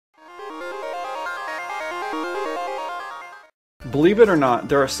Believe it or not,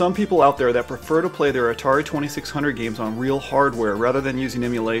 there are some people out there that prefer to play their Atari 2600 games on real hardware rather than using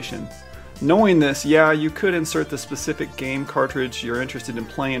emulation. Knowing this, yeah, you could insert the specific game cartridge you're interested in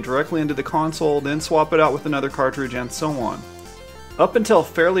playing directly into the console, then swap it out with another cartridge, and so on. Up until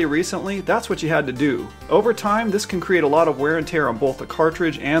fairly recently, that's what you had to do. Over time, this can create a lot of wear and tear on both the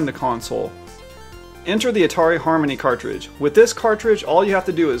cartridge and the console. Enter the Atari Harmony cartridge. With this cartridge, all you have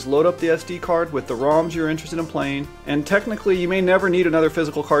to do is load up the SD card with the ROMs you're interested in playing, and technically you may never need another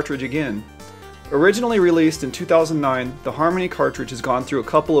physical cartridge again. Originally released in 2009, the Harmony cartridge has gone through a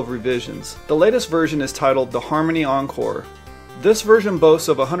couple of revisions. The latest version is titled the Harmony Encore. This version boasts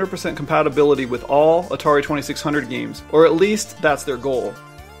of 100% compatibility with all Atari 2600 games, or at least that's their goal.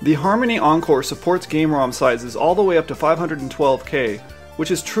 The Harmony Encore supports game ROM sizes all the way up to 512K, which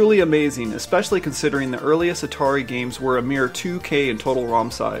is truly amazing, especially considering the earliest Atari games were a mere 2K in total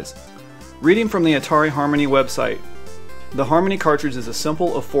ROM size. Reading from the Atari Harmony website, the Harmony cartridge is a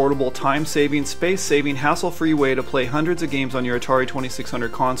simple, affordable, time-saving, space-saving, hassle-free way to play hundreds of games on your Atari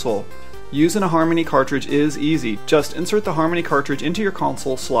 2600 console. Using a Harmony cartridge is easy. Just insert the Harmony cartridge into your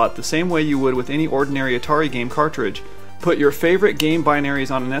console slot the same way you would with any ordinary Atari game cartridge. Put your favorite game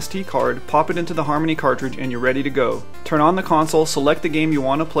binaries on an SD card, pop it into the Harmony cartridge, and you're ready to go. Turn on the console, select the game you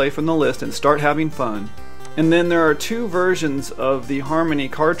want to play from the list, and start having fun. And then there are two versions of the Harmony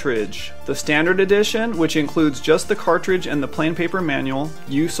cartridge. The Standard Edition, which includes just the cartridge and the plain paper manual.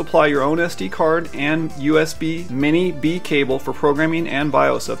 You supply your own SD card and USB Mini B cable for programming and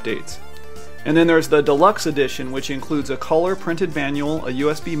BIOS updates. And then there's the Deluxe Edition, which includes a color printed manual, a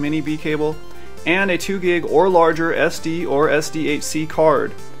USB Mini B cable, and a 2 gig or larger SD or SDHC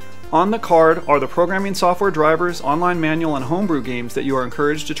card. On the card are the programming software drivers, online manual, and homebrew games that you are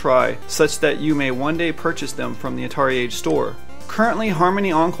encouraged to try, such that you may one day purchase them from the Atari Age store. Currently,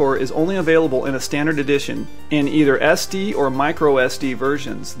 Harmony Encore is only available in a standard edition, in either SD or micro SD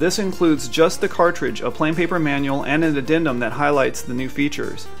versions. This includes just the cartridge, a plain paper manual, and an addendum that highlights the new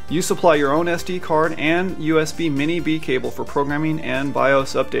features. You supply your own SD card and USB Mini B cable for programming and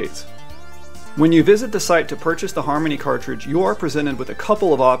BIOS updates. When you visit the site to purchase the Harmony cartridge, you are presented with a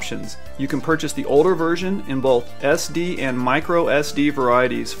couple of options. You can purchase the older version in both SD and micro SD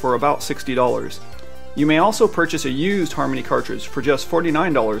varieties for about $60. You may also purchase a used Harmony cartridge for just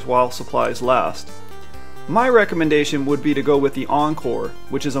 $49 while supplies last. My recommendation would be to go with the Encore,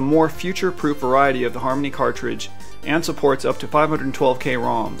 which is a more future-proof variety of the Harmony cartridge and supports up to 512K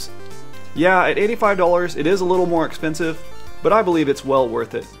ROMs. Yeah, at $85 it is a little more expensive, but I believe it's well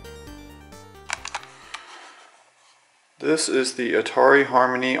worth it. This is the Atari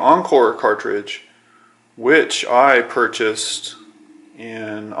Harmony Encore cartridge, which I purchased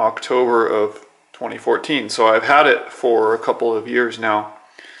in October of 2014. So I've had it for a couple of years now.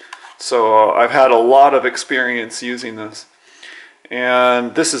 So I've had a lot of experience using this.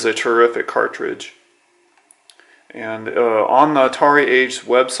 And this is a terrific cartridge. And on the Atari Age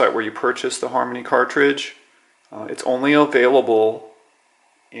website where you purchase the Harmony cartridge, it's only available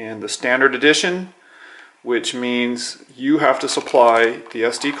in the standard edition, which means you have to supply the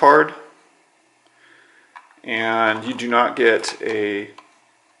SD card and you do not get a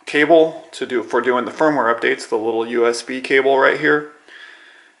cable for doing the firmware updates, the little USB cable right here.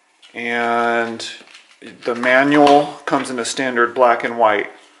 And the manual comes in a standard black and white,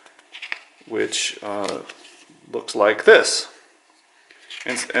 which looks like this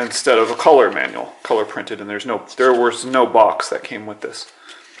instead of a color manual, color printed, and there was no box that came with this.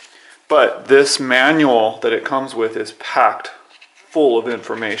 But this manual that it comes with is packed full of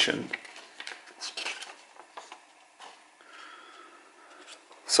information.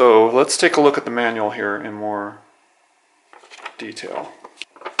 So let's take a look at the manual here in more detail.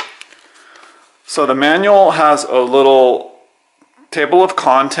 So the manual has a little table of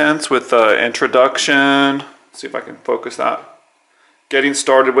contents with the introduction. Let's see if I can focus that. Getting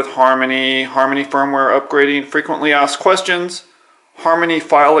started with Harmony, Harmony firmware upgrading, frequently asked questions, Harmony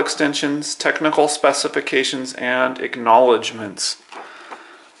file extensions, technical specifications, and acknowledgements.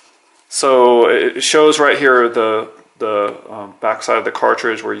 So it shows right here the back side of the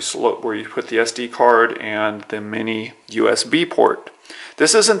cartridge where you put the SD card and the mini USB port.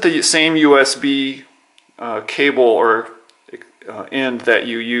 This isn't the same USB cable or end that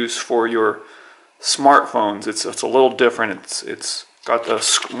you use for your smartphones. It's a little different. It's got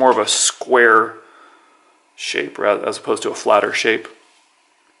more of a square shape as opposed to a flatter shape.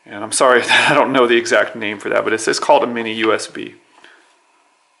 And I'm sorry that I don't know the exact name for that, but it's called a mini USB.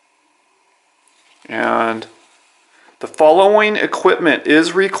 And the following equipment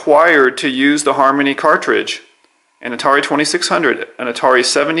is required to use the Harmony cartridge: an Atari 2600, an Atari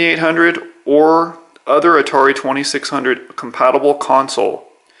 7800, or other Atari 2600 compatible console,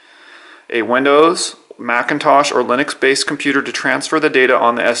 a Windows, Macintosh, or Linux-based computer to transfer the data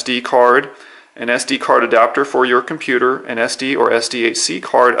on the SD card, an SD card adapter for your computer, an SD or SDHC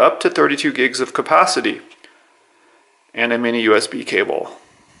card up to 32 gigs of capacity, and a mini USB cable.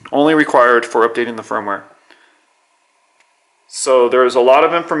 Only required for updating the firmware. So there's a lot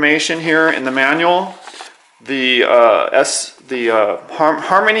of information here in the manual. The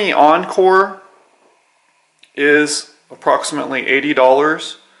Harmony Encore is approximately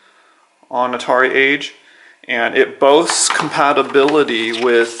 $80 on Atari Age, and it boasts compatibility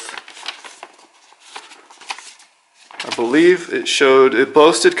with, I believe it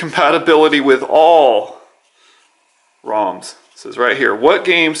boasted compatibility with all ROMs. It says right here, what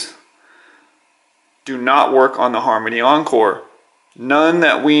games do not work on the Harmony Encore? None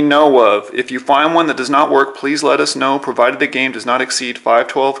that we know of. If you find one that does not work, please let us know. Provided the game does not exceed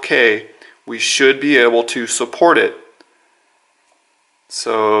 512K, we should be able to support it.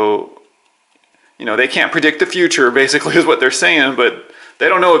 So, you know, they can't predict the future, basically is what they're saying, but they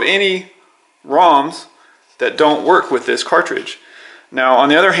don't know of any ROMs that don't work with this cartridge. Now, on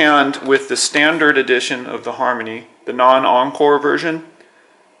the other hand, with the standard edition of the Harmony, the non-Encore version,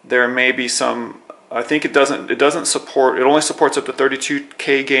 there may be some, I think it doesn't support, it only supports up to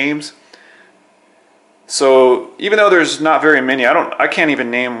 32K games. So even though there's not very many, I can't even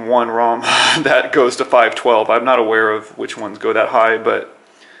name one ROM that goes to 512. I'm not aware of which ones go that high, but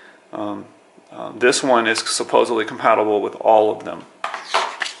this one is supposedly compatible with all of them.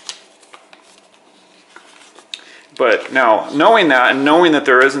 But now, knowing that, and knowing that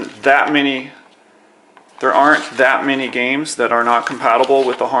there aren't that many games that are not compatible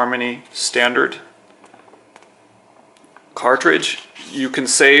with the Harmony standard cartridge, you can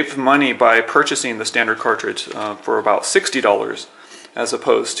save money by purchasing the standard cartridge for about $60 as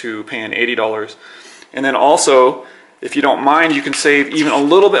opposed to paying $80. And then also, if you don't mind, you can save even a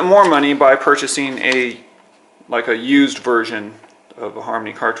little bit more money by purchasing a used version of a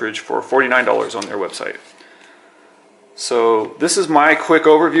Harmony cartridge for $49 on their website. So this is my quick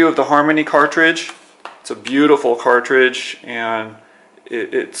overview of the Harmony cartridge. It's a beautiful cartridge, and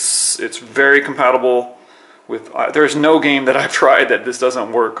it's very compatible with, there's no game that I've tried that this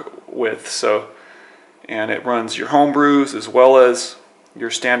doesn't work with. So, and it runs your homebrews as well as your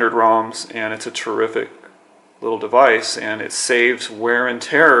standard ROMs, and it's a terrific little device, and it saves wear and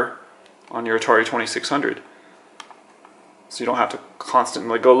tear on your Atari 2600. So you don't have to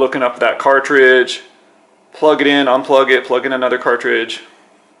constantly go looking up that cartridge, plug it in, unplug it, plug in another cartridge.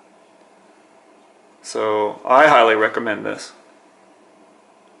 So I highly recommend this.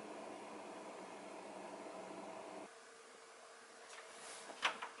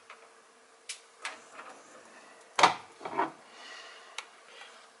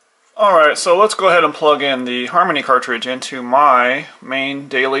 Alright, so let's go ahead and plug in the Harmony cartridge into my main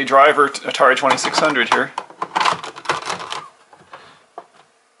daily driver Atari 2600 here.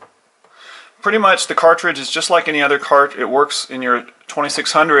 Pretty much the cartridge is just like any other cart. It works in your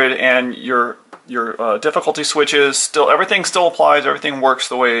 2600, and your difficulty switches, everything still applies, everything works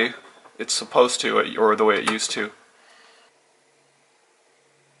the way it's supposed to, or the way it used to.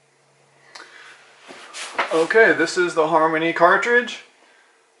 Okay, this is the Harmony cartridge,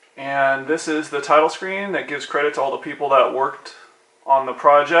 and this is the title screen that gives credit to all the people that worked on the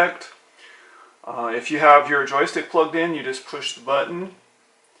project. If you have your joystick plugged in, you just push the button.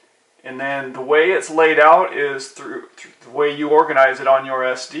 And then the way it's laid out is through the way you organize it on your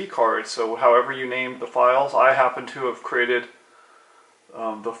SD card. So however you named the files, I happen to have created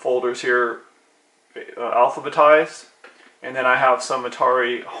the folders here alphabetized. And then I have some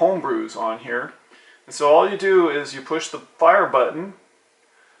Atari homebrews on here. And so all you do is you push the fire button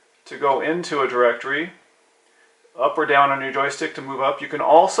to go into a directory, up or down on your joystick to move up. You can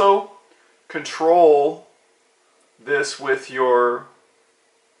also control this with your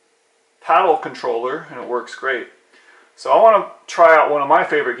paddle controller, and it works great. So I want to try out one of my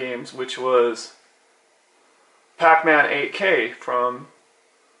favorite games, which was Pac-Man 8K from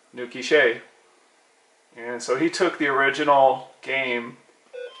Nuki Shea. And so he took the original game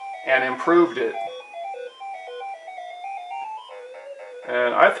and improved it.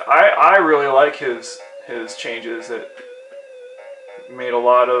 And I really like his changes. It made a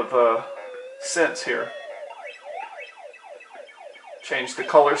lot of sense here. Changed the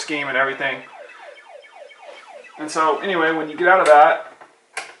color scheme and everything. And so anyway, when you get out of that,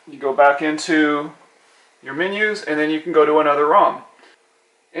 you go back into your menus, and then you can go to another ROM.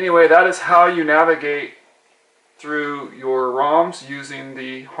 Anyway, that is how you navigate through your ROMs using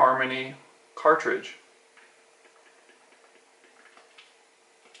the Harmony cartridge.